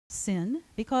sin,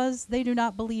 because they do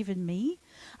not believe in me,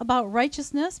 about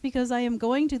righteousness, because I am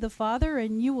going to the Father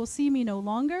and you will see me no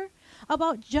longer,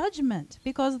 about judgment,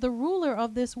 because the ruler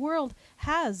of this world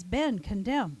has been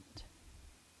condemned.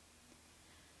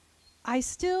 I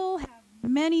still have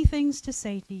many things to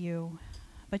say to you,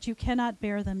 but you cannot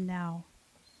bear them now.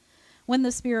 When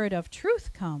the Spirit of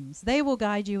truth comes, they will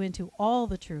guide you into all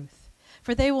the truth.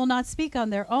 For they will not speak on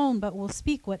their own, but will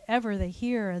speak whatever they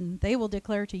hear, and they will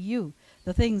declare to you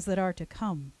the things that are to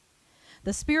come.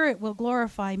 The Spirit will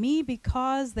glorify me,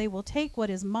 because they will take what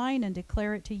is mine and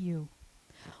declare it to you.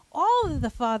 All that the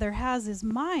Father has is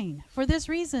mine. For this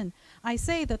reason, I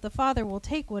say that the Father will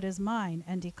take what is mine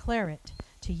and declare it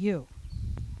to you.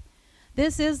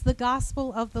 This is the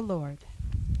gospel of the Lord.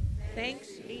 Thanks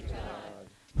be to God.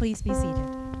 Please be seated.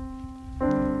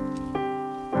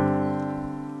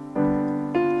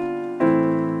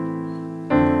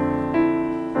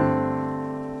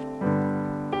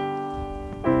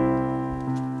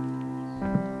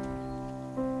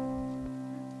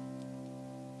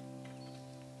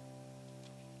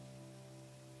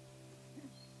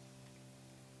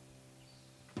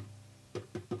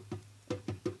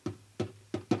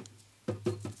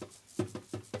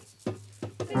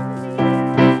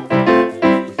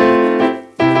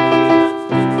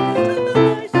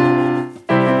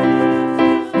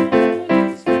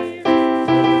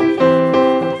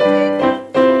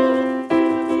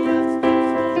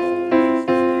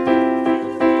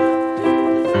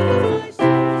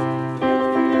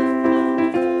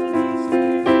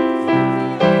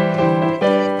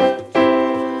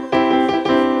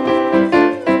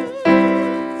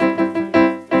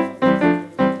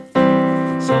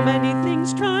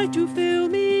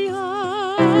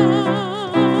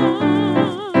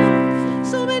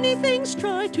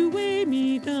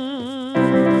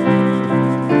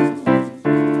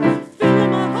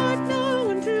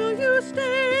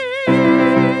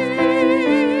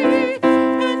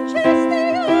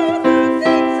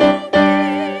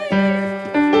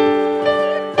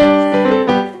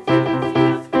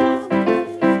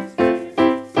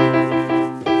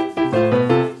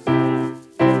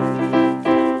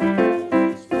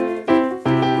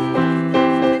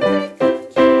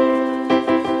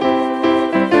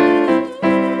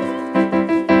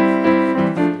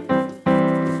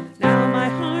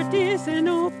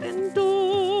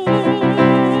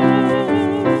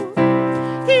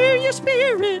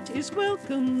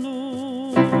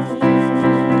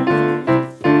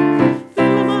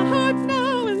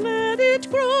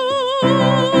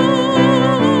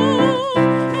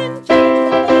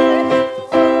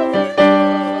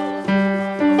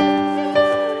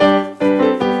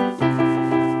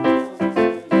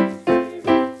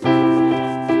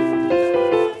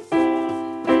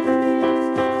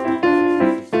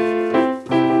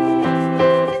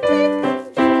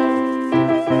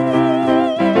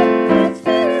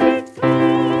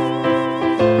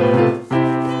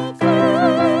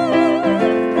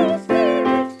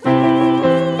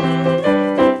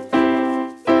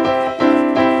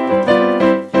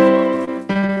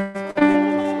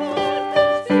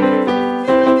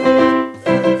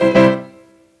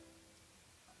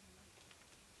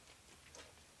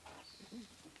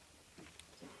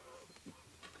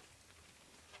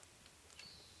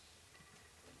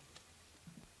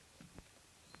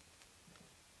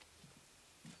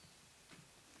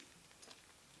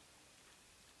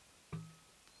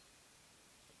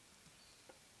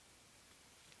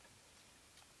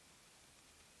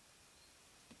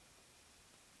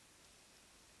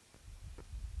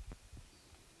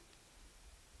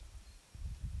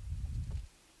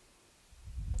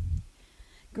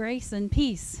 Grace and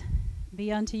peace be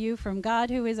unto you from God,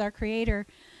 who is our Creator,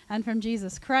 and from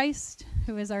Jesus Christ,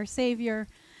 who is our Savior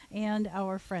and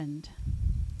our friend.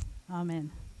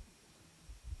 Amen.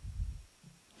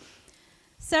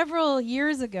 Several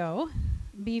years ago,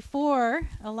 before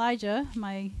Elijah,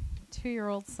 my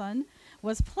 2-year-old son,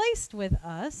 was placed with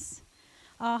us,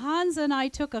 Hans and I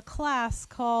took a class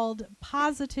called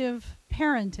Positive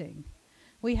Parenting.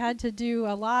 We had to do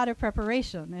a lot of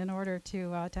preparation in order to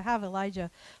have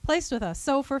Elijah placed with us.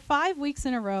 So for 5 weeks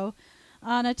in a row,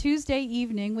 on a Tuesday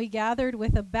evening, we gathered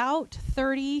with about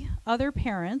 30 other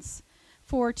parents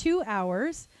for 2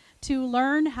 hours to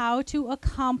learn how to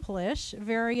accomplish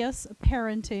various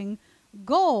parenting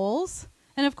goals,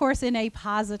 and of course in a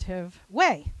positive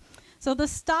way. So the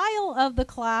style of the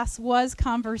class was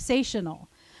conversational.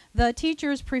 The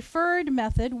teacher's preferred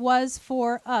method was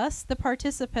for us, the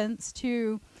participants,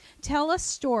 to tell a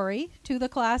story to the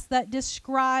class that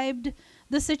described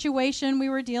the situation we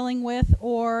were dealing with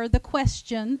or the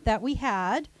question that we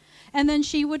had, and then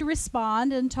she would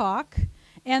respond and talk,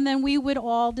 And then we would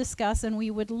all discuss and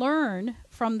we would learn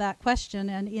from that question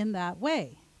and in that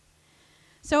way.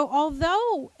 So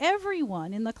although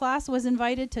everyone in the class was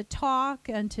invited to talk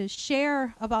and to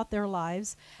share about their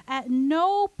lives, at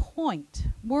no point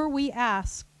were we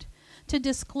asked to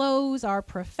disclose our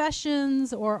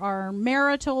professions or our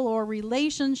marital or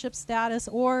relationship status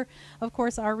or, of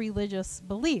course, our religious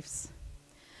beliefs.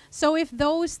 So if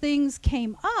those things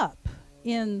came up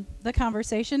in the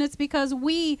conversation, it's because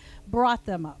we brought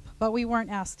them up, but we weren't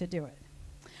asked to do it.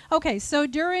 Okay, so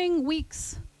during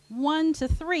weeks 1 to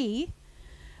 3,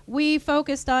 we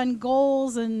focused on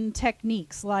goals and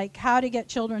techniques, like how to get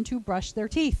children to brush their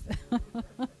teeth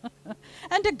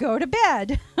and to go to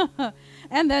bed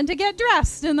and then to get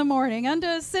dressed in the morning and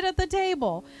to sit at the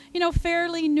table,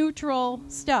 fairly neutral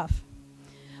stuff.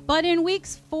 But in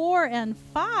weeks 4 and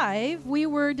 5, we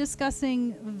were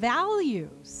discussing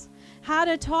values, how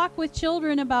to talk with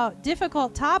children about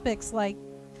difficult topics like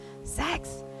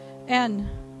sex and,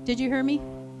 did you hear me?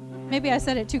 Maybe I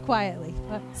said it too quietly.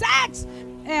 Sex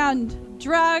and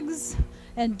drugs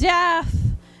and death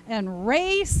and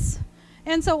race.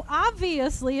 And so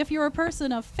obviously, if you're a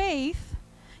person of faith,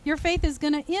 your faith is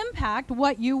going to impact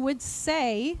what you would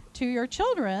say to your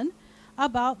children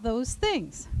about those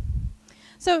things.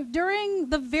 So during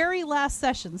the very last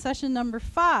session, session number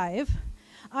 5,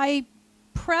 I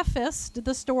prefaced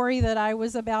the story that I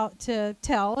was about to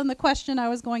tell and the question I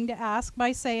was going to ask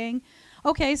by saying,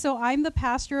 okay, so I'm the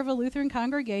pastor of a Lutheran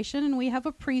congregation, and we have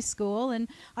a preschool, and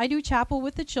I do chapel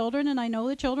with the children, and I know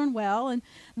the children well. And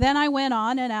then I went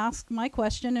on and asked my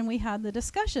question, and we had the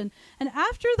discussion. And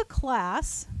after the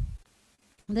class,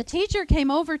 the teacher came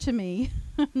over to me,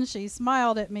 and she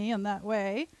smiled at me in that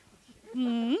way.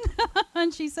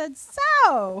 And she said,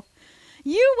 so,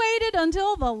 you waited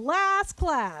until the last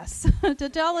class to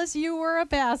tell us you were a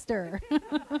pastor.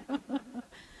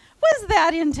 Was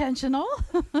that intentional?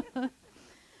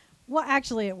 Well,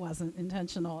 actually, it wasn't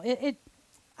intentional.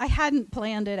 I hadn't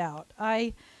planned it out.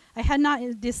 I had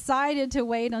not decided to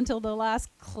wait until the last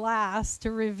class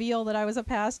to reveal that I was a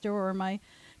pastor or my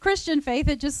Christian faith.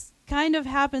 It just kind of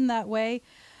happened that way.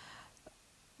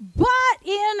 But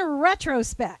in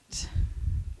retrospect,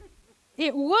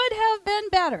 it would have been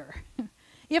better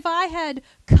if I had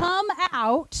come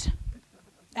out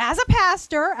as a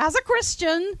pastor, as a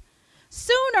Christian,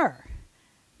 sooner.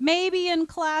 Maybe in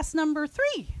class number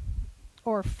 3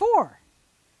 or 4.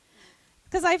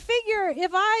 Because I figure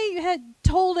if I had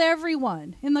told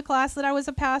everyone in the class that I was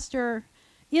a pastor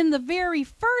in the very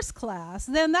first class,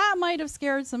 then that might have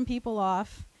scared some people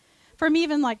off from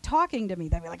even talking to me.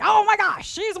 They'd be like, oh my gosh,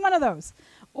 she's one of those.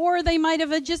 Or they might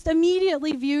have just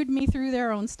immediately viewed me through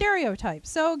their own stereotypes.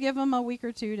 So give them a week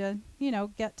or two to,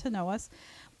 get to know us.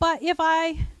 But if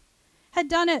I had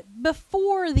done it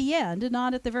before the end,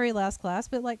 not at the very last class,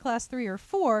 but like class 3 or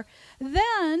 4,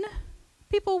 then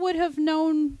people would have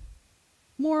known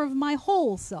more of my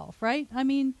whole self, right? I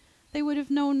mean, they would have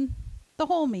known the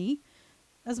whole me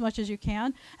as much as you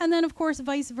can. And then, of course,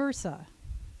 vice versa.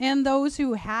 And those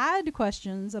who had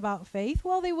questions about faith,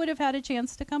 well, they would have had a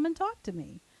chance to come and talk to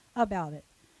me about it.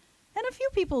 And a few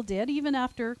people did, even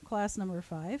after class number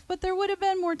 5, but there would have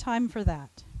been more time for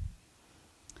that.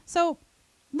 So,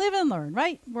 live and learn,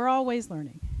 right? We're always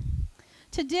learning.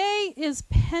 Today is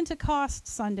Pentecost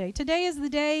Sunday. Today is the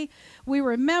day we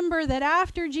remember that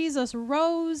after Jesus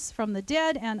rose from the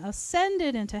dead and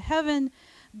ascended into heaven,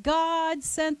 God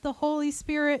sent the Holy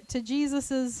Spirit to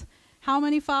Jesus's how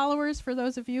many followers, for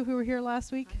those of you who were here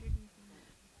last week?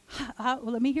 Well,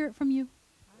 let me hear it from you.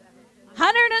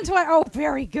 120. Oh,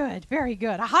 very good, very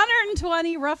good.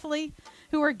 120 roughly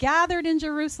who were gathered in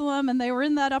Jerusalem, and they were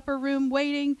in that upper room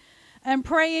waiting and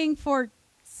praying for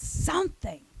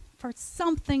something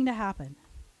to happen.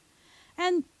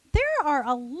 And there are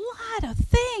a lot of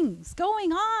things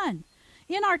going on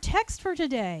in our text for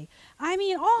today. I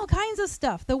mean, all kinds of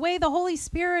stuff. The way the Holy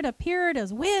Spirit appeared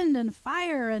as wind and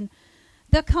fire, and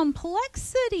the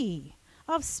complexity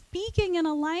of speaking in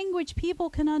a language people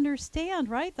can understand,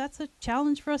 right? That's a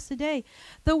challenge for us today.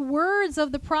 The words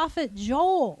of the prophet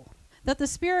Joel, that the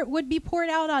Spirit would be poured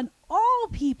out on all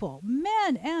people,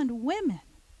 men and women,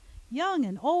 young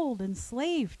and old,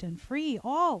 enslaved and free,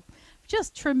 all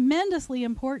just tremendously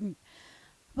important.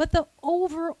 But the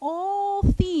overall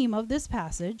theme of this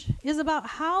passage is about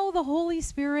how the Holy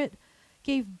Spirit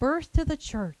gave birth to the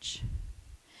church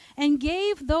and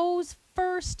gave those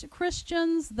first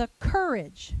Christians the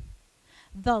courage,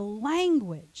 the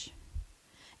language,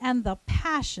 and the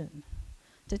passion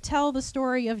to tell the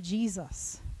story of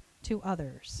Jesus to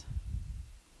others.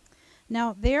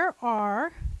 Now, there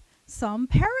are some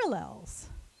parallels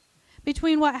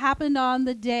between what happened on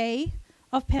the day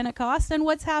of Pentecost and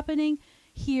what's happening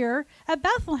here at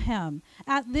Bethlehem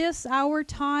at this our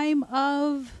time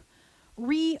of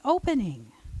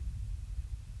reopening.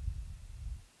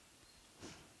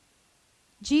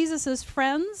 Jesus's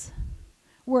friends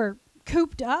were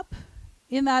cooped up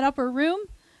in that upper room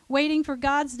waiting for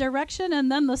God's direction,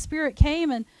 and then the Spirit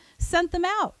came and sent them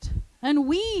out. And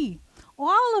we,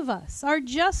 all of us, are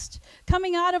just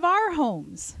coming out of our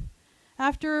homes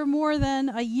after more than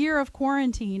a year of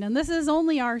quarantine. And this is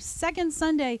only our second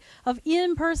Sunday of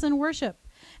in-person worship.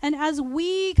 And as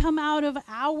we come out of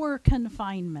our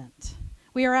confinement,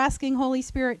 we are asking Holy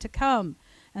Spirit to come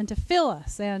and to fill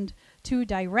us and to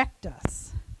direct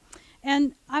us.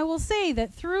 And I will say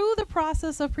that through the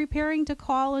process of preparing to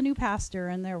call a new pastor,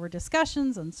 and there were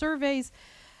discussions and surveys,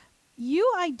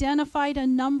 you identified a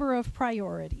number of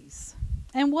priorities.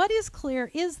 And what is clear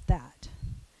is that,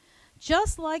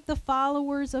 just like the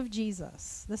followers of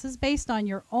Jesus, this is based on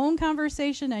your own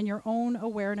conversation and your own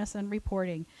awareness and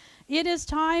reporting, it is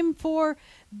time for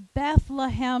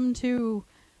Bethlehem to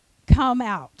come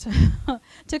out,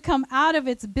 to come out of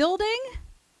its building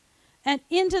and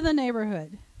into the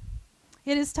neighborhood.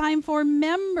 It is time for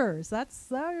members.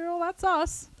 That's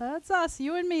us. That's us.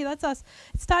 You and me. That's us.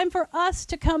 It's time for us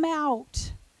to come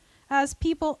out as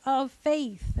people of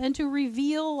faith and to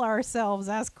reveal ourselves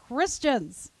as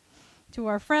Christians to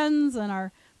our friends and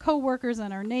our co-workers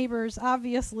and our neighbors,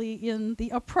 obviously in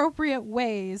the appropriate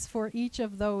ways for each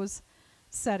of those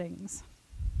settings.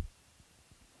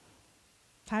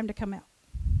 Time to come out.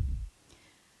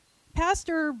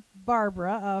 Pastor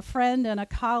Barbara, a friend and a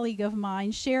colleague of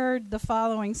mine, shared the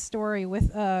following story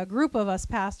with a group of us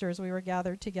pastors. We were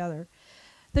gathered together.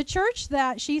 The church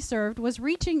that she served was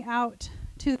reaching out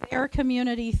to their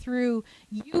community through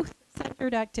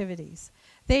youth-centered activities.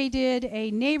 They did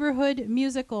a neighborhood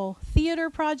musical theater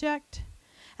project,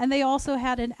 and they also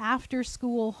had an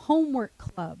after-school homework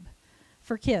club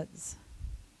for kids.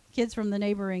 Kids from the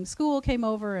neighboring school came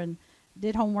over and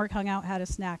did homework, hung out, had a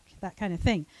snack, that kind of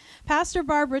thing. Pastor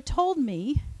Barbara told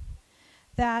me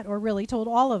that, or really told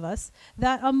all of us,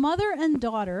 that a mother and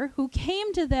daughter who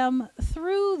came to them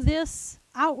through this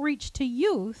outreach to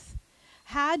youth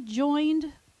had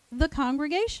joined the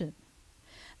congregation.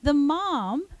 The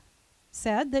mom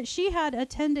said that she had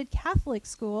attended Catholic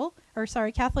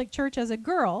church as a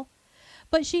girl,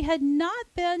 but she had not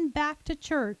been back to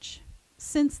church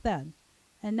since then.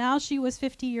 And now she was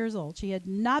 50 years old. She had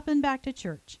not been back to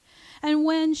church. And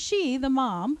when she, the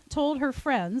mom, told her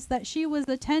friends that she was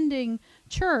attending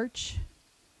church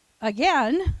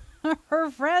again, her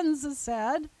friends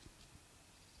said,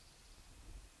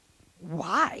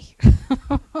 "Why?"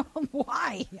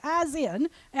 Why? As in,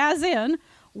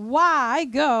 why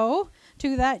go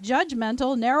to that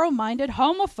judgmental, narrow-minded,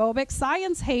 homophobic,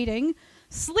 science-hating,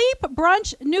 sleep,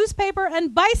 brunch, newspaper,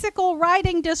 and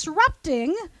bicycle-riding,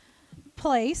 disrupting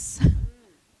place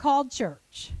called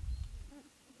church?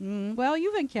 Well,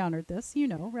 you've encountered this, you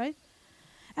know, right?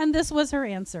 And this was her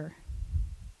answer.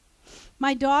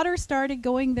 My daughter started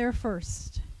going there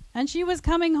first, and she was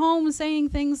coming home saying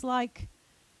things like,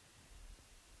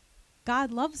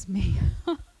 "God loves me."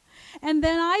 And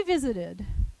then I visited,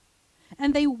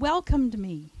 and they welcomed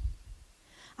me.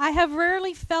 I have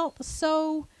rarely felt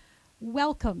so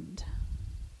welcomed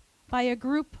by a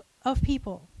group of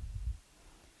people.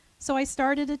 So I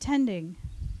started attending,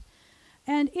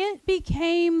 and it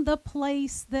became the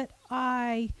place that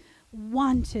I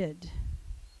wanted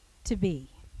to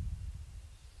be.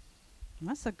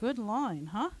 That's a good line,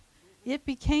 huh? It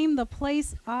became the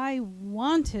place I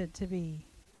wanted to be.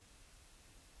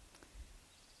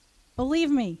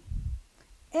 Believe me,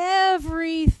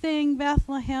 everything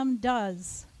Bethlehem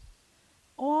does,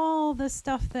 all the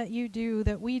stuff that you do,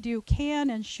 that we do, can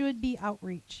and should be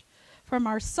outreach. From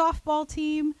our softball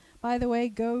team, by the way,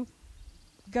 go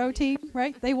team,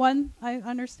 right? They won, I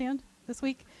understand, this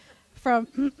week. From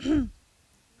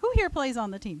who here plays on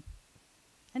the team?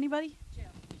 Anybody?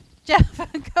 Jeff,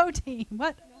 go team.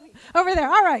 What? Over there.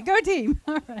 All right, go team.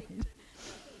 All right.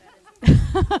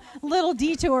 Little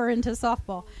detour into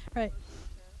softball, right?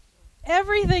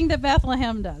 Everything that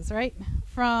Bethlehem does, right?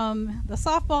 From the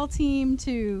softball team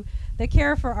to the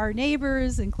care for our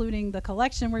neighbors, including the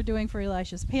collection we're doing for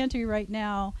Elisha's Pantry right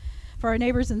now, for our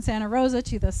neighbors in Santa Rosa,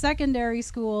 to the secondary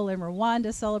school in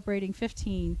Rwanda celebrating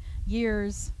 15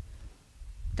 years.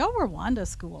 Go Rwanda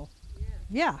school.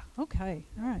 Yeah, okay,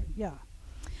 all right, yeah.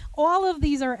 All of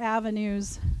these are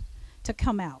avenues to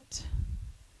come out.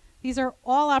 These are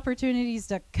all opportunities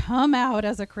to come out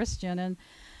as a Christian, and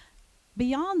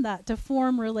beyond that, to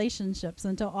form relationships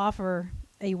and to offer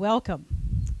a welcome.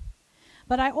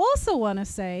 But I also want to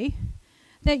say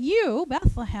that you,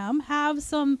 Bethlehem, have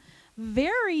some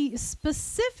very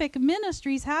specific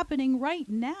ministries happening right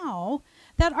now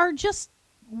that are just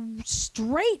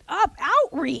straight up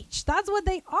outreach. That's what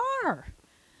they are.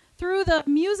 Through the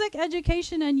music,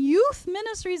 education, and youth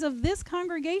ministries of this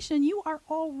congregation, you are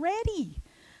already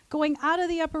going out of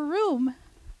the upper room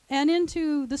and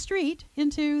into the street,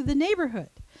 into the neighborhood.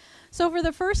 So for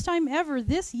the first time ever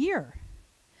this year,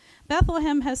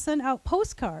 Bethlehem has sent out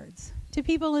postcards to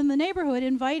people in the neighborhood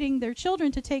inviting their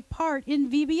children to take part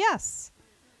in VBS.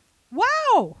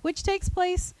 Wow! Which takes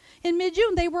place in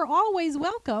mid-June. They were always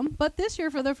welcome, but this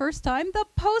year for the first time, the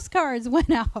postcards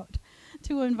went out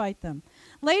to invite them.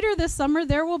 Later this summer,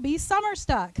 there will be Summer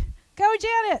Stock. Go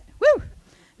Janet! Woo!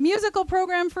 Musical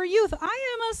program for youth.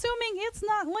 I am assuming it's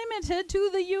not limited to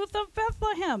the youth of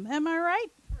Bethlehem. Am I right?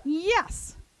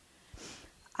 Yes.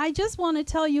 I just want to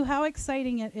tell you how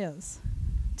exciting it is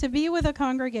to be with a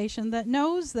congregation that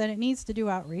knows that it needs to do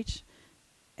outreach.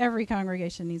 Every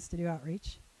congregation needs to do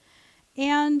outreach.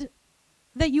 And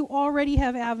that you already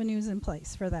have avenues in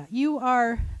place for that. You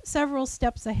are several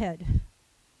steps ahead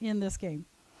in this game.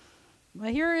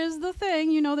 Well, here is the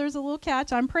thing. You know, there's a little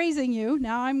catch. I'm praising you.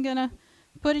 Now I'm going to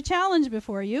put a challenge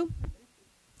before you.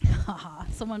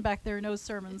 Someone back there knows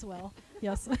sermons well.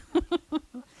 Yes.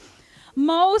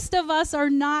 Most of us are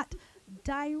not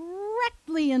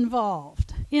directly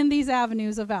involved in these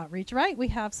avenues of outreach, right? We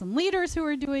have some leaders who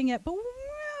are doing it, but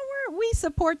we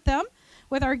support them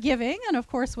with our giving and, of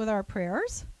course, with our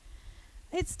prayers.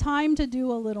 It's time to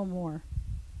do a little more.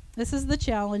 This is the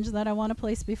challenge that I want to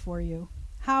place before you.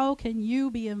 How can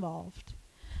you be involved?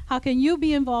 How can you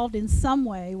be involved in some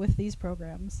way with these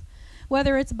programs?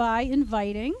 Whether it's by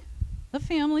inviting the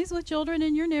families with children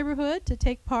in your neighborhood to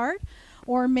take part,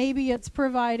 or maybe it's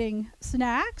providing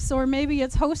snacks, or maybe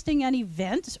it's hosting an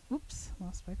event, oops,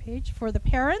 lost my page, for the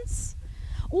parents.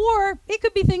 Or it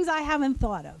could be things I haven't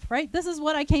thought of, right? This is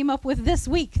what I came up with this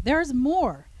week. There's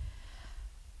more.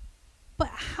 But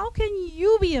how can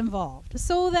you be involved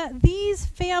so that these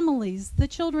families, the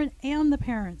children and the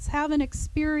parents, have an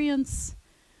experience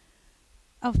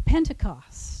of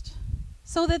Pentecost,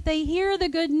 so that they hear the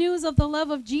good news of the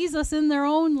love of Jesus in their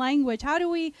own language? How do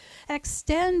we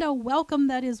extend a welcome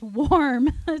that is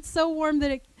warm? It's so warm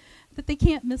that they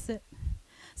can't miss it,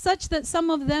 such that some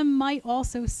of them might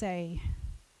also say,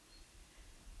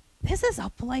 this is a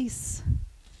place,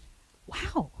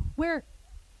 wow, where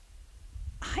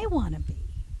I want to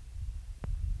be.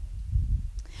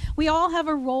 We all have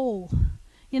a role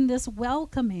in this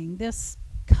welcoming, this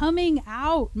coming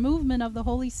out movement of the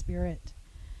Holy Spirit.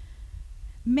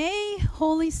 May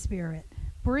Holy Spirit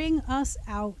bring us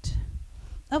out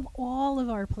of all of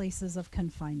our places of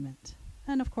confinement.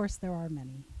 And of course, there are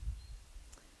many.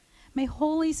 May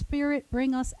Holy Spirit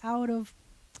bring us out of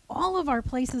all of our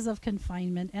places of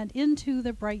confinement and into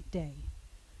the bright day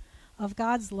of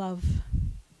God's love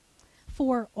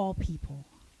for all people.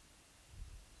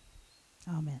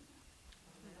 Amen.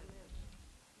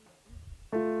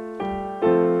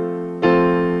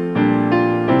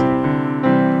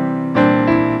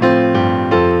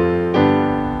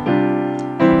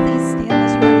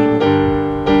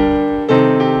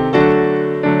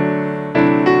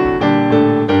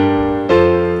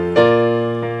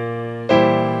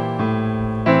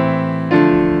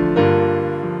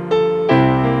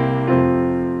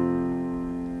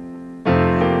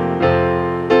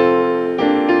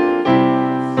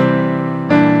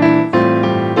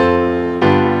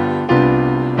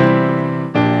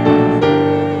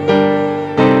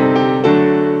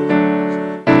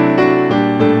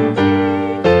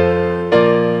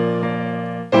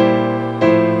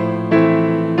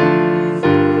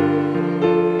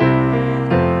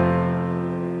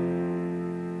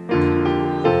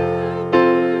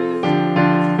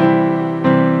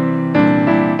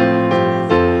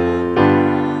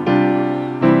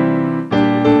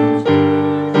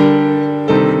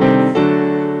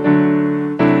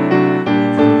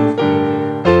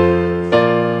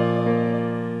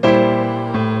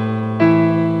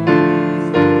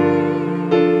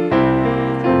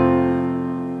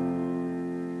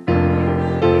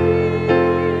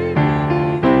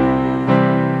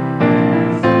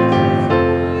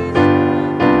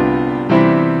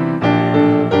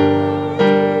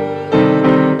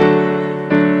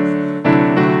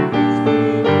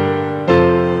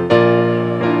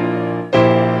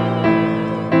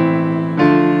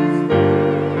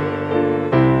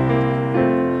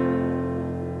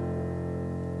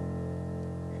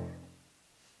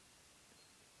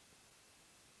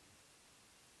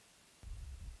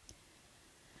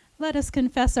 Let us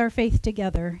confess our faith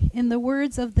together in the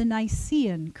words of the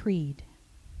Nicene Creed.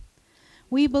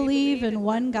 We believe in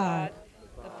one God,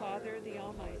 the Father, the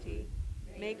Almighty,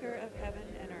 maker of heaven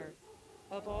and earth,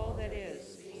 of all that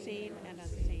is, seen and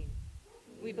unseen.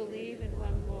 We believe in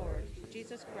one Lord,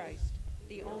 Jesus Christ,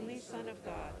 the only Son of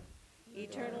God,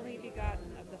 eternally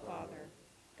begotten of the Father,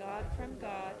 God from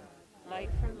God, light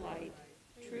from light,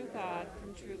 true God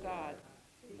from true God,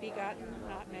 begotten,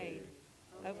 not made,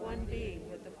 of one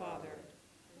being with the Father.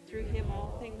 Through him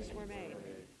all things were made.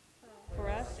 For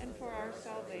us and for our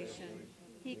salvation,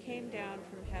 he came down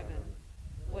from heaven,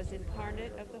 was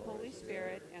incarnate of the Holy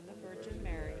Spirit and the Virgin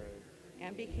Mary,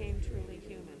 and became truly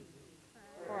human.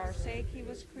 For our sake he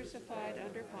was crucified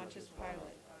under Pontius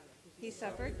Pilate. He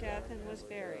suffered death and was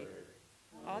buried.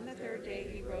 On the third day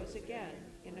he rose again,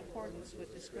 in accordance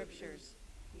with the Scriptures.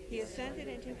 He ascended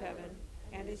into heaven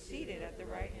and is seated at the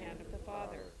right hand of the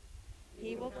Father.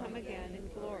 He will come again in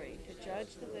glory to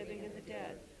judge the living and the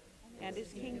dead, and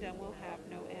his kingdom will have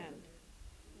no end.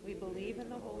 We believe in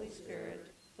the Holy Spirit,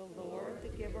 the Lord,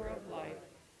 the giver of life,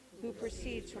 who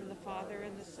proceeds from the Father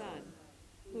and the Son,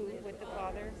 who with the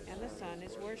Father and the Son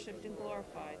is worshipped and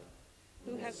glorified,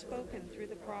 who has spoken through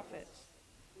the prophets.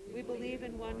 We believe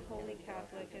in one holy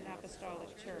Catholic and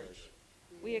apostolic church.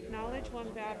 We acknowledge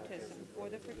one baptism for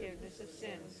the forgiveness of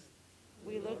sins.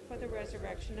 We look for the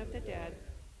resurrection of the dead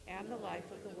and the life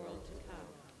of the world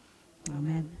to come.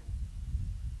 Amen.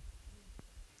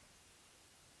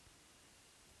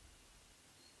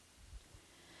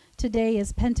 Today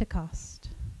is Pentecost,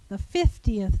 the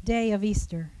 50th day of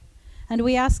Easter, and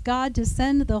we ask God to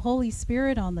send the Holy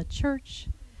Spirit on the church,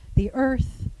 the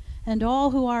earth, and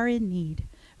all who are in need,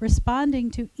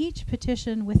 responding to each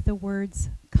petition with the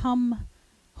words, "Come,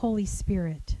 Holy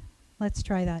Spirit." Let's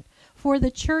try that. For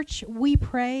the church we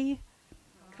pray,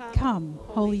 come,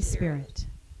 Holy Spirit.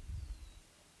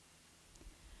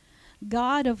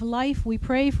 God of life, we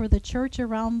pray for the church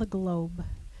around the globe.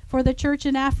 For the church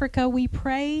in Africa, we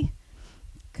pray,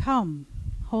 come,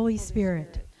 Holy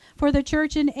Spirit. For the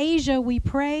church in Asia, we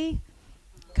pray,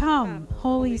 come,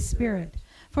 Holy Spirit.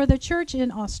 For the church in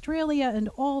Australia and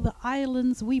all the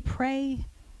islands, we pray,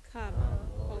 come,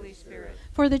 Holy Spirit.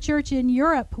 For the church in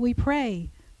Europe, we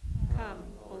pray, come,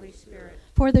 Holy Spirit.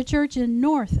 For the church in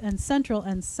North and Central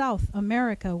and South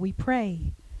America, we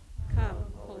pray,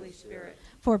 come, Holy Spirit.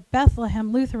 For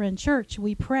Bethlehem Lutheran Church,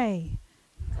 we pray,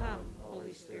 come,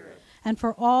 Holy Spirit. And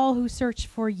for all who search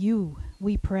for you,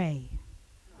 we pray,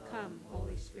 come,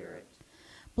 Holy Spirit.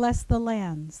 Bless the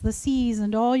lands, the seas,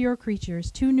 and all your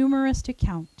creatures, too numerous to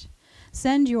count.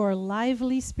 Send your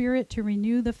lively spirit to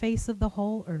renew the face of the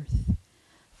whole earth.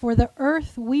 For the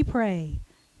earth, we pray,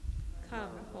 come,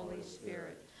 Holy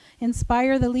Spirit.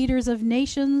 Inspire the leaders of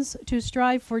nations to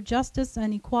strive for justice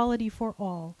and equality for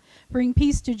all. Bring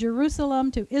peace to Jerusalem,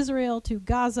 to Israel, to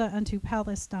Gaza, and to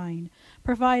Palestine.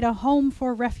 Provide a home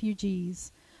for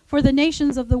refugees. For the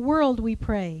nations of the world, we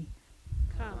pray,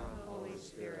 come, Holy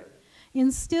Spirit.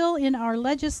 Instill in our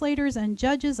legislators and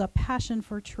judges a passion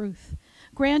for truth.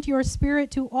 Grant your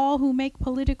spirit to all who make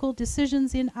political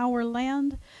decisions in our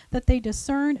land, that they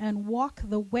discern and walk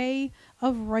the way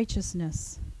of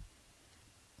righteousness.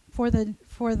 For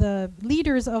the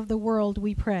leaders of the world,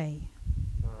 we pray,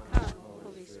 come,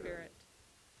 Holy Spirit.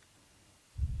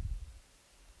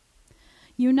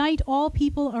 Unite all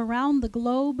people around the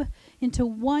globe into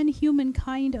one human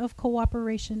kind of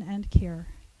cooperation and care.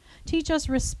 Teach us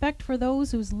respect for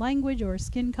those whose language or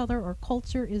skin color or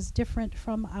culture is different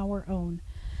from our own.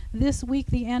 This week,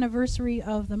 the anniversary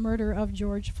of the murder of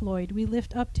George Floyd, we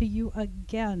lift up to you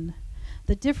again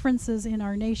the differences in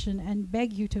our nation and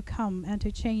beg you to come and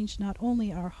to change not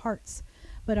only our hearts,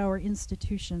 but our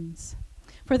institutions.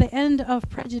 For the end of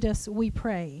prejudice, we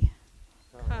pray,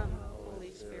 come,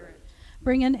 Holy Spirit.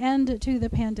 Bring an end to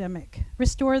the pandemic.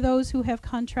 Restore those who have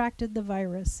contracted the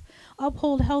virus.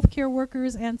 Uphold healthcare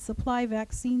workers and supply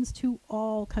vaccines to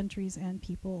all countries and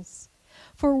peoples.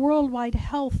 For worldwide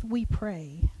health, we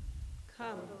pray,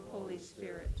 come, Holy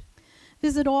Spirit.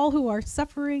 Visit all who are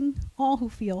suffering, all who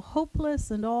feel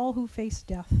hopeless, and all who face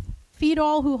death. Feed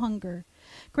all who hunger.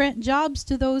 Grant jobs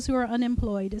to those who are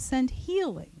unemployed. Send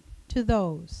healing to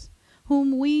those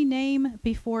whom we name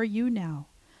before you now,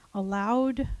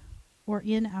 aloud or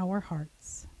in our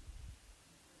hearts.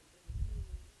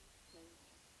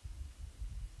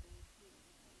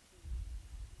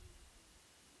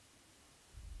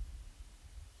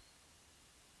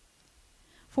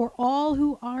 For all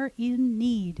who are in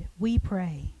need, we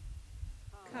pray,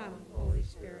 come, Holy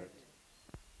Spirit.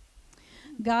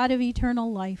 God of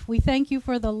eternal life, we thank you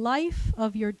for the life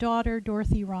of your daughter,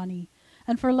 Dorothy Ronnie,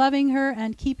 and for loving her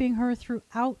and keeping her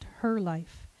throughout her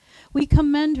life. We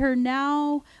commend her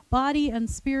now, body and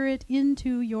spirit,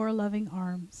 into your loving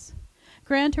arms.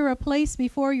 Grant her a place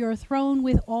before your throne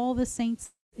with all the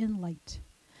saints in light.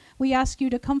 We ask you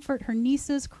to comfort her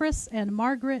nieces, Chris and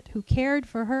Margaret, who cared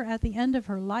for her at the end of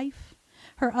her life,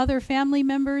 her other family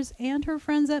members, and her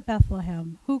friends at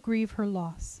Bethlehem, who grieve her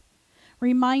loss.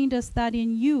 Remind us that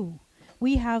in you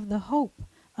we have the hope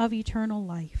of eternal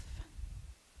life.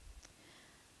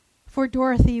 For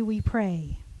Dorothy, we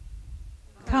pray.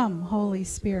 Come, Holy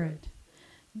Spirit.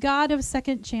 God of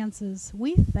second chances,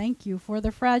 we thank you for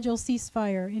the fragile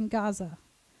ceasefire in Gaza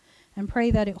and pray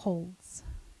that it holds.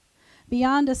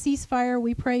 Beyond a ceasefire,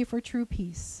 we pray for true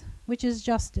peace, which is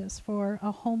justice for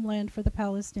a homeland for the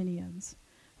Palestinians,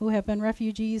 who have been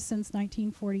refugees since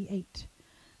 1948,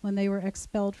 when they were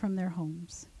expelled from their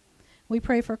homes. We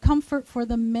pray for comfort for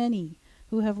the many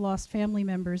who have lost family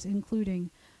members,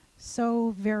 including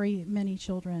so very many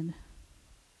children.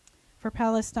 For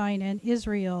Palestine and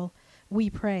Israel, we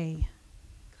pray.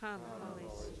 Come, Holy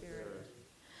Spirit.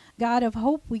 God of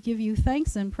hope, we give you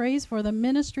thanks and praise for the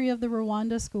ministry of the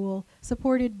Rwanda School,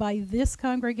 supported by this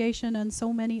congregation and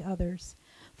so many others,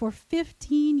 for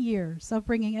 15 years of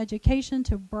bringing education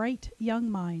to bright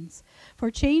young minds, for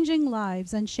changing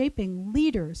lives and shaping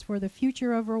leaders for the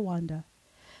future of Rwanda.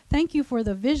 Thank you for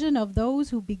the vision of those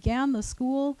who began the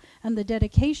school and the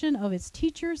dedication of its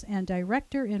teachers and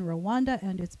director in Rwanda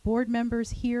and its board members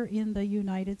here in the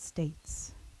United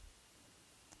States.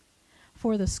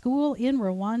 For the school in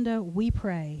Rwanda, we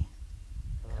pray.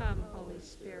 Come, Holy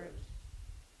Spirit.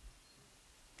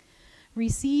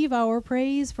 Receive our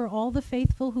praise for all the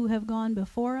faithful who have gone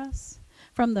before us,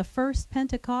 from the first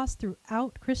Pentecost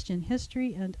throughout Christian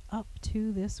history and up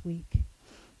to this week,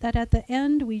 that at the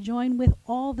end we join with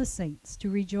all the saints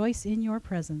to rejoice in your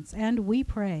presence, and we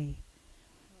pray.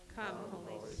 Come,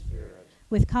 Holy Spirit.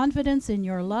 With confidence in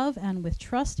your love and with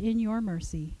trust in your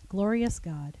mercy, glorious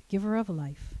God, giver of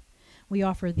life, we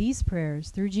offer these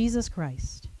prayers through Jesus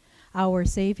Christ, our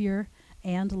Savior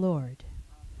and Lord.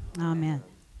 Amen.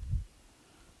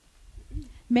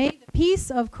 May the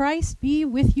peace of Christ be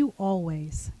with you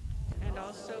always. And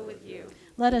also with you.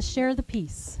 Let us share the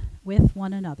peace with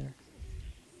one another.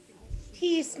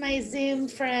 Peace, my Zoom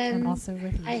friends. And also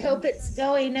with you. I hope it's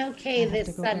going okay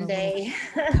this Sunday.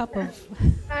 Cup of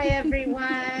Hi,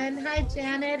 everyone. Hi,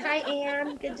 Janet. Hi,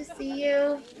 Ann. Good to see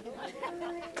you.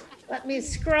 Let me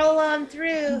scroll on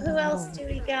through. Who else do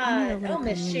we got? Oh,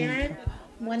 Miss Sharon.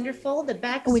 Wonderful. The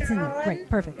backs Oh, it's in are there. on. Great.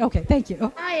 Perfect. Okay. Thank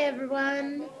you. Hi,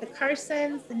 everyone. The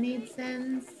Carsons, the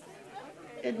Needsons.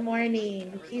 Good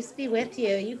morning. Peace be with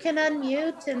you. You can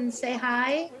unmute and say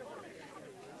hi.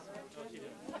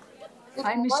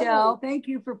 Hi, Michelle. Thank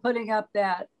you for putting up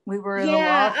that. We were in a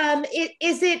loft.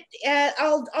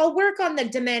 I'll work on the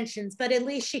dimensions, but at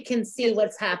least you can see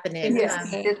what's happening.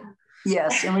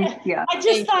 Yes, and yeah. I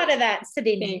just thought of that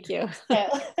sitting. Thank you.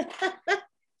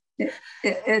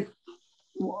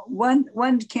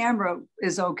 One camera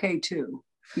is okay too,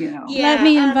 you know. Let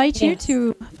me invite you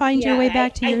to find your way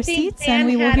back to your seats, and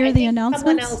we will hear the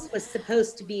announcements. Someone else was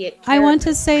supposed to be at I want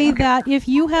to say that if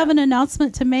you have an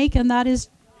announcement to make, and that is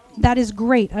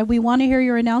great. We want to hear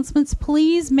your announcements.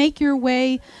 Please make your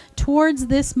way towards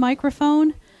this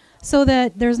microphone so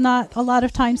that there's not a lot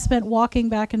of time spent walking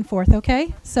back and forth,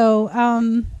 okay? So,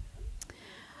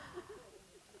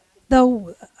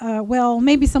 well,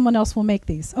 maybe someone else will make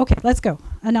these. Okay, let's go.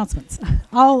 Announcements.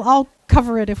 I'll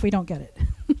cover it if we don't get it.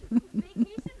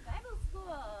 Vacation Bible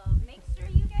School. Make sure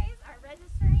you guys are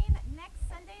registering. Next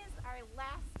Sunday is our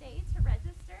last day to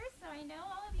register. So I know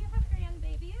all of you have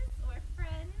grandbabies or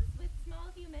friends with small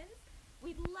humans.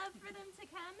 We'd love for them to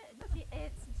come.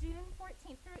 It's June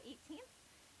 14th through 18th.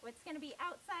 It's going to be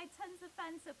outside, tons of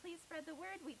fun. So please spread the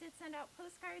word. We did send out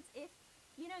postcards. If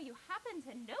you happen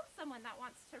to know someone that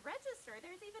wants to register,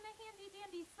 there's even a handy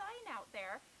dandy sign out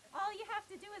there. All you have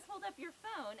to do is hold up your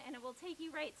phone and it will take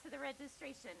you right to the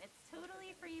registration. It's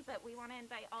totally free, but we want to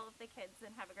invite all of the kids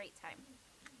and have a great time.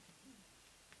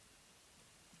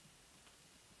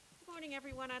 Good morning,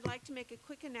 everyone. I'd like to make a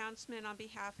quick announcement on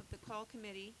behalf of the call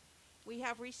committee. We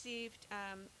have received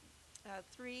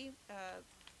 3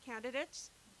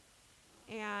 candidates,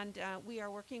 and we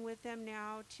are working with them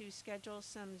now to schedule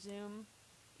some Zoom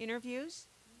interviews.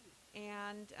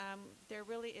 And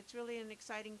it's really an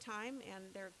exciting time,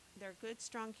 and they're good,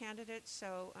 strong candidates.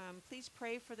 So please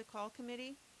pray for the call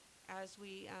committee as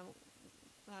we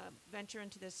venture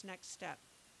into this next step.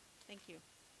 Thank you.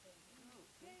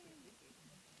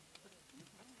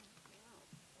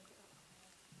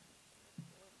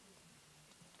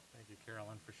 Thank you,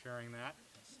 Carolyn, for sharing that.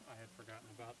 I had forgotten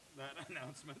about that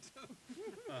announcement.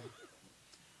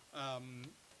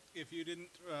 if you didn't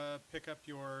pick up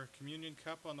your communion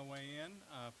cup on the way in,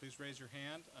 please raise your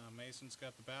hand. Mason's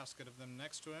got the basket of them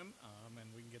next to him,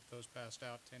 and we can get those passed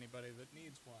out to anybody that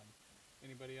needs one.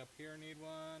 Anybody up here need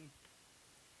one?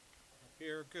 Up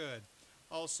here, good.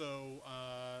 Also,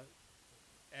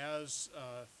 as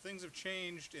things have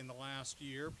changed in the last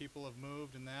year, people have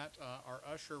moved and that, our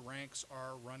usher ranks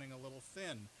are running a little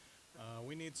thin.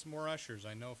 We need some more ushers.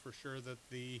 I know for sure that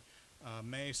the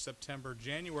May, September,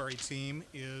 January team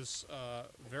is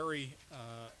very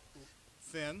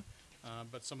thin,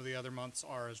 but some of the other months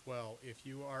are as well. If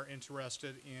you are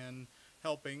interested in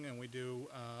helping, and we do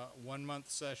 1 month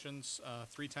sessions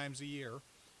 3 times a year,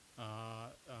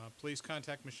 please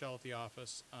contact Michelle at the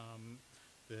office.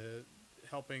 The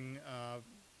helping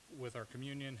with our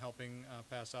communion, helping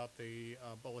pass out the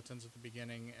bulletins at the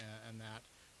beginning, and that.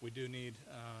 We do need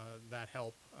that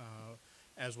help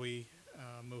as we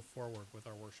move forward with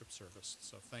our worship service.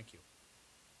 So thank you.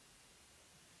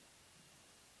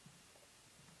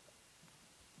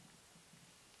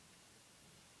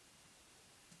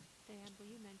 Dan, will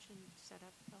you mention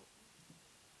setup help?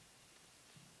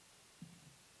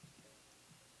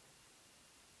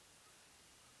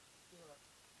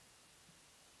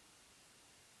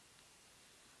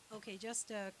 Okay,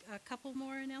 just a couple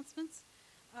more announcements.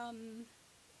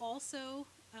 Also,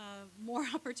 more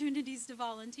opportunities to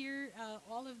volunteer.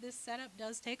 All of this setup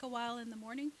does take a while in the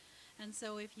morning, and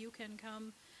so if you can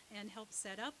come and help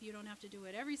set up, you don't have to do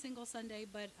it every single Sunday,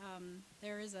 but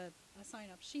there is a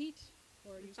sign-up sheet.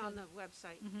 Or it's on the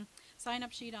website.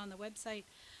 Sign-up sheet on the website.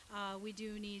 We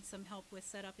do need some help with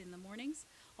setup in the mornings.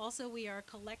 Also, we are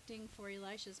collecting for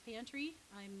Elisha's Pantry.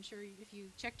 I'm sure if you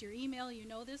checked your email, you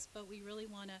know this, but we really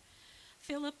want to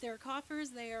fill up their coffers.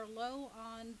 They are low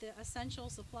on the essential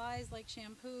supplies like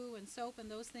shampoo and soap and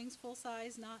those things, full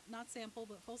size, not sample,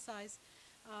 but full size.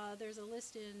 There's a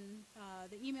list in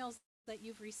the emails that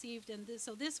you've received, and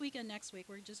so this week and next week,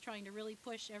 we're just trying to really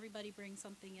push everybody bring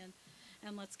something in,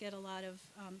 and let's get a lot of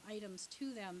items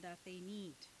to them that they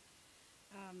need.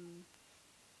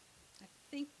 I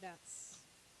think that's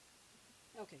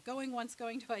okay. Going once,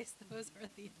 going twice. Those are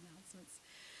the announcements.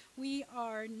 We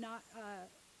are not.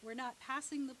 We're not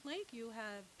passing the plate. You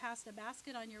have passed a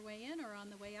basket on your way in or on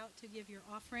the way out to give your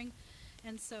offering.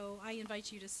 And so I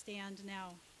invite you to stand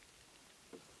now.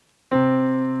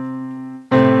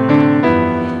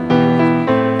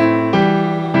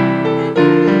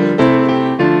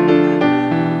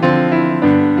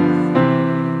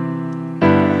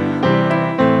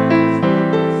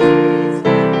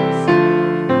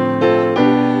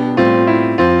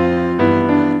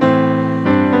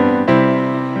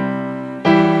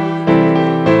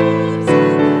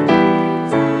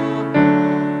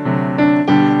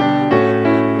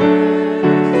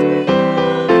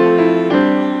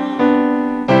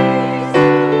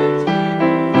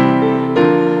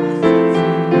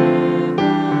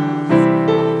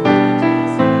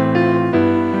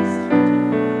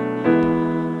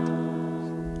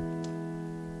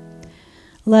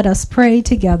 Let us pray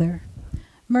together.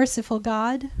 Merciful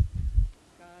God,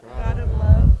 God of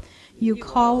love, you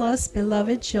call us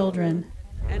beloved children,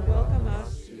 and welcome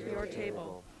us to your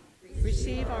table.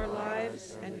 Receive our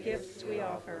lives and gifts we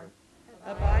offer.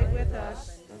 Abide with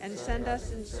us and send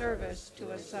us in service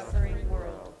to a suffering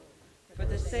world. For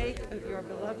the sake of your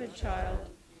beloved child,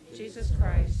 Jesus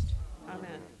Christ.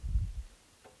 Amen.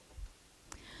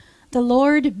 The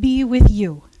Lord be with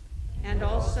you. And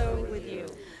also with you.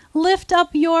 Lift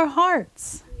up your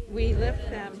hearts. We lift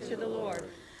them to the Lord.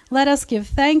 Let us give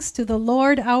thanks to the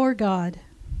Lord our God.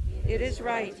 It is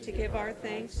right to give our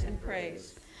thanks and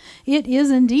praise. It is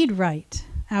indeed right,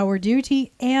 our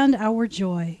duty and our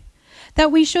joy, that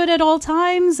we should at all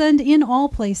times and in all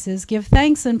places give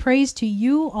thanks and praise to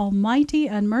you, Almighty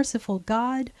and merciful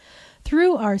God,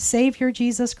 through our Savior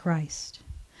Jesus Christ.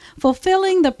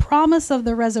 Fulfilling the promise of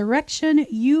the resurrection,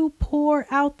 you pour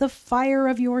out the fire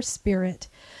of your Spirit,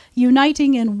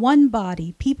 uniting in one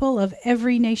body people of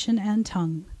every nation and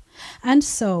tongue. And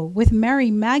so, with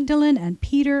Mary Magdalene and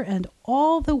Peter and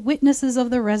all the witnesses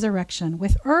of the resurrection,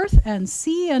 with earth and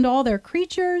sea and all their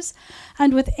creatures,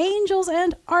 and with angels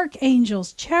and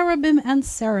archangels, cherubim and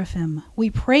seraphim, we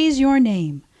praise your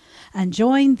name and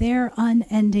join their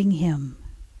unending hymn.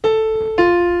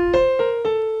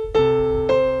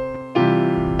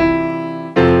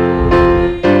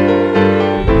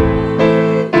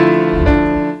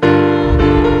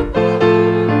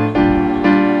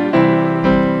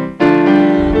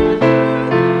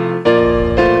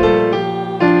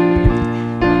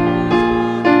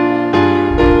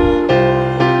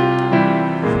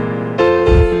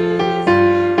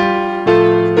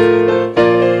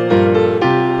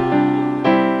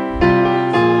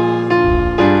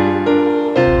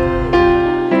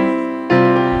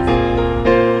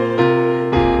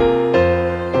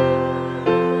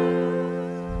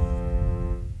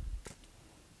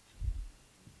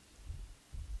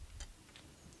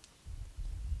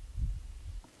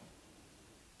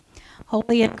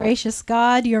 Holy and gracious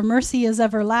God, your mercy is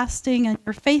everlasting, and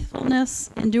your faithfulness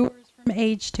endures from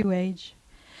age to age.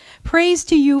 Praise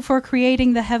to you for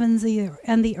creating the heavens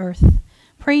and the earth.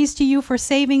 Praise to you for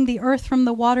saving the earth from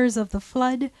the waters of the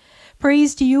flood.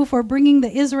 Praise to you for bringing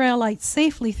the Israelites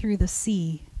safely through the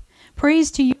sea.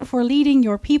 Praise to you for leading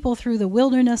your people through the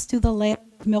wilderness to the land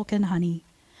of milk and honey.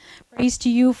 Praise to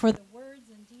you for the words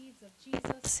and deeds of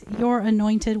Jesus, your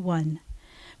anointed one.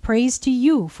 Praise to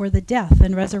you for the death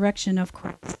and resurrection of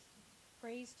Christ.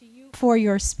 Praise to you for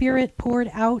your Spirit poured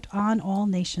out on all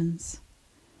nations.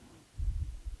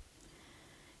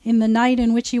 In the night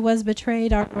in which he was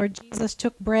betrayed, our Lord Jesus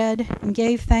took bread and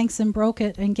gave thanks and broke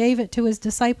it and gave it to his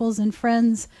disciples and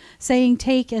friends, saying,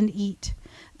 "Take and eat.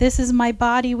 This is my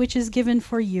body which is given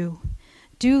for you.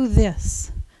 Do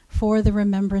this for the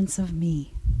remembrance of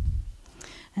me."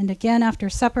 And again after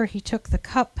supper he took the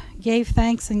cup, gave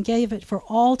thanks, and gave it for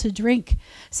all to drink,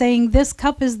 saying, "This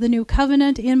cup is the new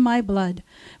covenant in my blood,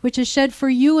 which is shed for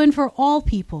you and for all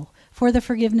people for the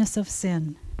forgiveness of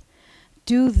sin.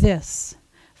 Do this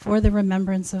for the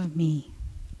remembrance of me."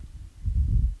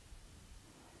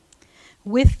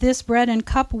 With this bread and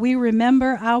cup we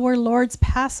remember our Lord's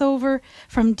Passover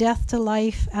from death to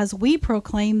life as we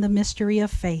proclaim the mystery of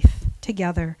faith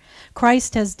together.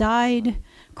 Christ has died,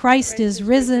 Christ is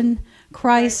risen,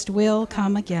 Christ will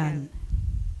come again.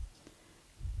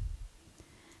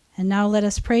 And now let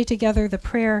us pray together the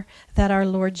prayer that our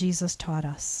Lord Jesus taught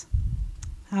us.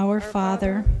 Our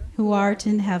Father, who art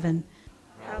in heaven,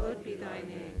 hallowed be thy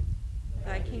name.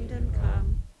 Thy kingdom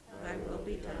come, thy will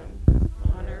be done,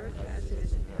 on earth as it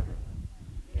is in heaven.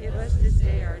 Give us this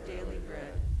day our daily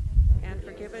bread, and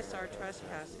forgive us our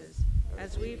trespasses,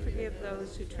 as we forgive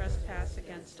those who trespass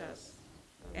against us.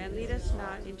 And lead us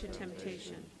not into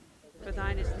temptation, for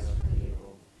thine is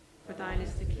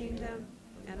the kingdom,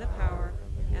 and the power,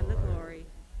 and the glory,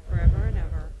 forever and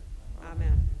ever.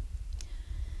 Amen.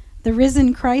 The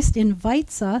risen Christ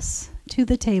invites us to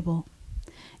the table.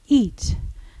 Eat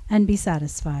and be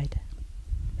satisfied.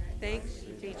 Thanks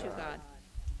be to God.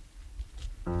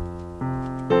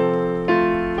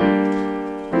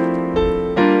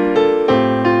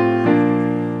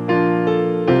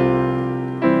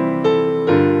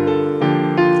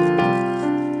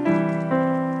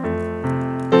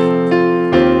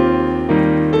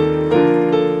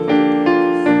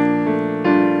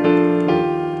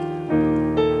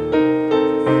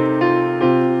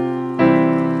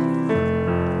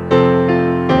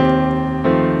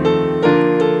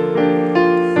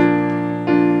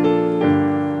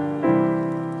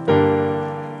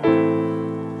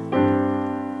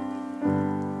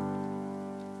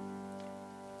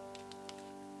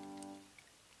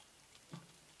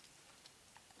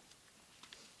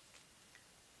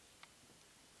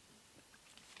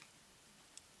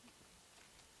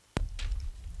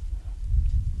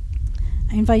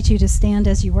 I invite you to stand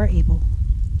as you are able.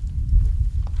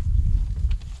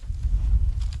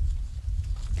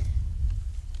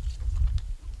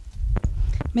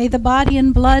 May the body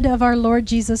and blood of our Lord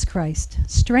Jesus Christ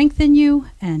strengthen you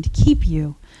and keep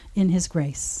you in his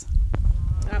grace.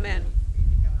 Amen.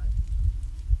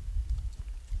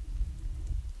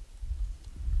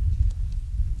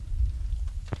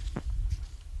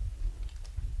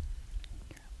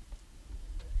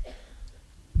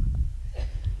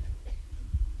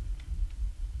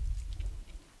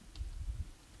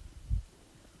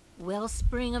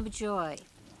 Wellspring of joy,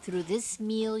 through this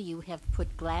meal you have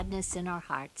put gladness in our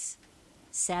hearts.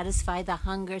 Satisfy the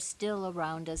hunger still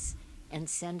around us and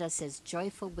send us as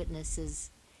joyful witnesses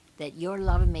that your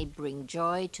love may bring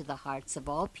joy to the hearts of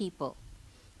all people.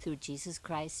 Through Jesus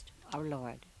Christ our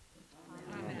Lord.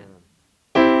 Amen.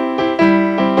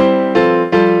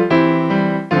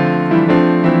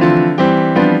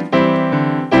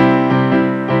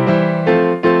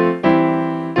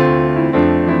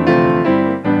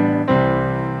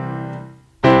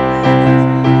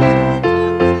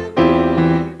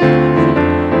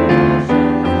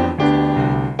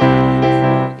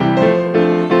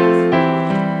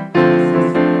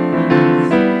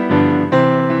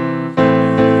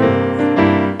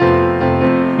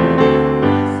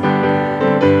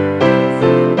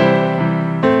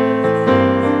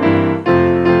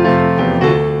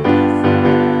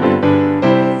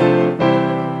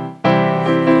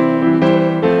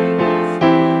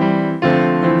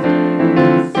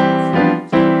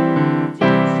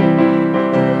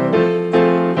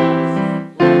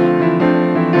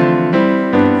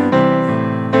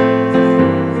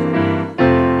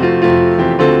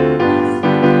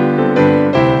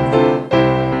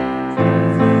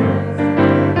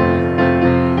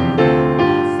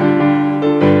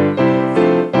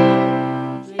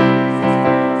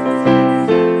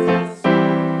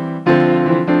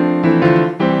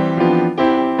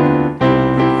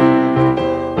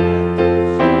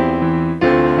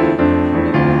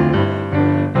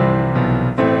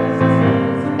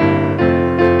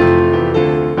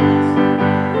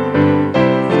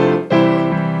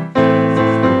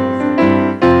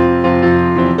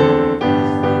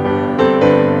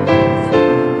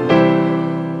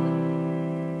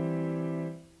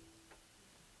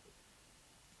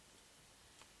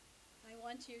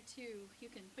 want you to, you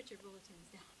can put your bulletins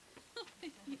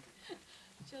down.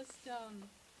 Just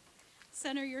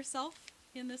center yourself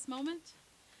in this moment,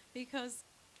 because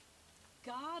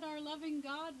God, our loving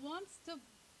God, wants to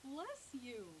bless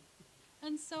you.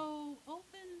 And so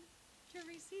open to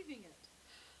receiving it.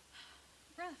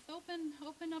 Breath,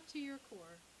 open up to your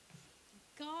core.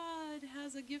 God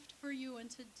has a gift for you, and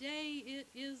today it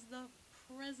is the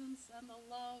presence and the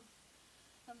love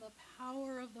and the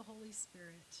power of the Holy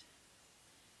Spirit.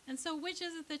 And so which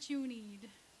is it that you need?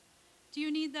 Do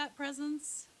you need that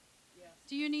presence? Yes.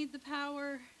 Do you need the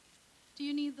power? Do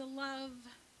you need the love?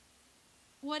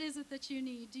 What is it that you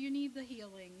need? Do you need the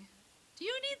healing? Do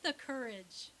you need the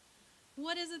courage?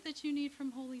 What is it that you need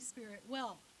from Holy Spirit?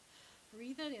 Well,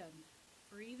 breathe it in.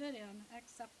 Breathe it in.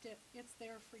 Accept it. It's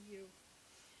there for you.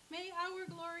 May our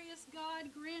glorious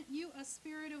God grant you a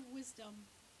spirit of wisdom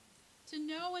to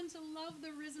know and to love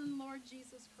the risen Lord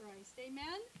Jesus Christ.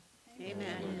 Amen?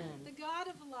 Amen. The God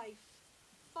of life,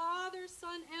 Father,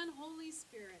 Son, and Holy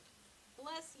Spirit,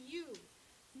 bless you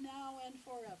now and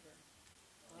forever.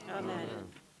 Amen.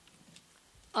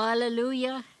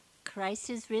 Alleluia. Christ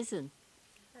is risen.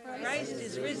 Christ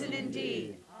is risen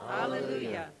indeed.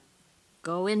 Hallelujah.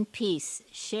 Go in peace.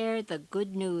 Share the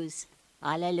good news.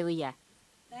 Alleluia.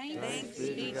 Thanks Thanks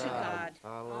be to God.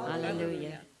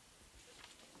 Alleluia.